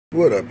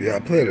What up, y'all?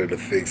 Planet to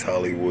Fix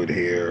Hollywood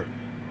here.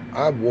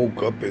 I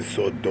woke up and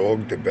saw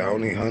Dog the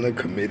Bounty Hunter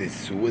committed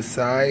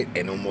suicide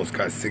and almost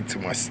got sick to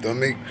my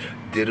stomach.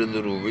 Did a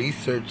little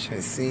research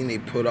and seen they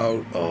put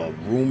out a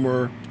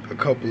rumor a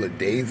couple of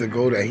days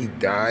ago that he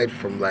died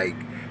from like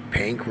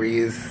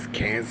pancreas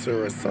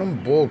cancer or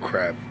some bull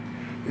crap.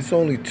 It's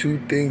only two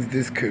things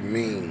this could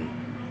mean.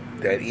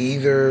 That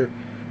either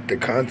the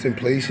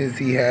contemplations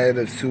he had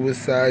of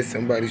suicide,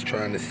 somebody's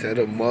trying to set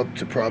him up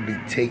to probably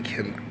take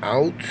him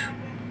out,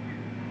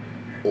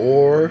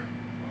 or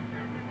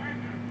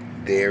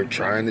they're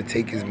trying to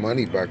take his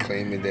money by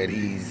claiming that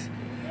he's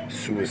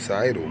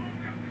suicidal.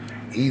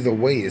 Either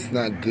way, it's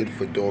not good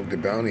for Dog the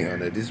Bounty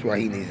Hunter. This is why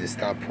he needs to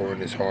stop pouring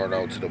his heart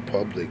out to the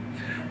public.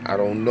 I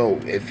don't know.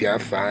 If y'all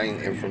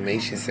find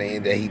information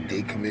saying that he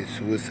did commit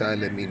suicide,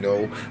 let me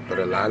know. But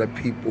a lot of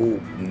people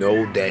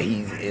know that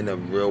he's in a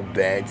real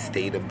bad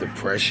state of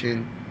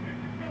depression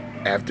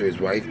after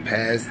his wife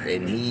passed,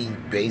 and he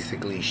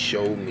basically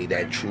showed me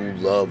that true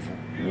love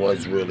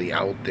was really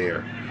out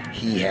there.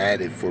 He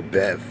had it for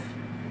Beth.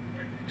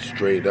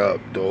 Straight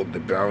up, Dog the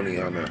Bounty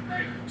Hunter.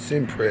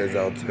 Send prayers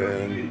out to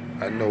him.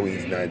 I know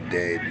he's not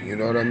dead. You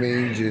know what I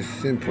mean?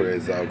 Just send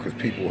prayers out because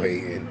people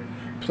hating.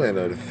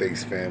 Planet of the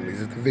Fakes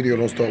families. If the video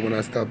don't start when I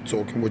stop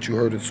talking, what you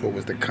heard and saw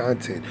was the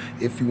content.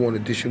 If you want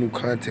additional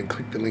content,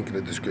 click the link in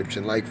the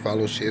description. Like,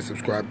 follow, share,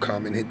 subscribe,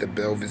 comment, hit the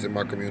bell, visit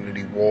my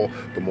community wall.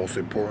 But most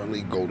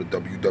importantly, go to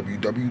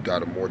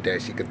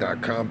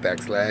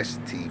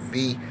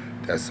www.amor-chica.com/TV.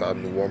 That's our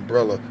new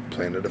umbrella,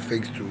 Planet of the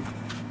Fakes too.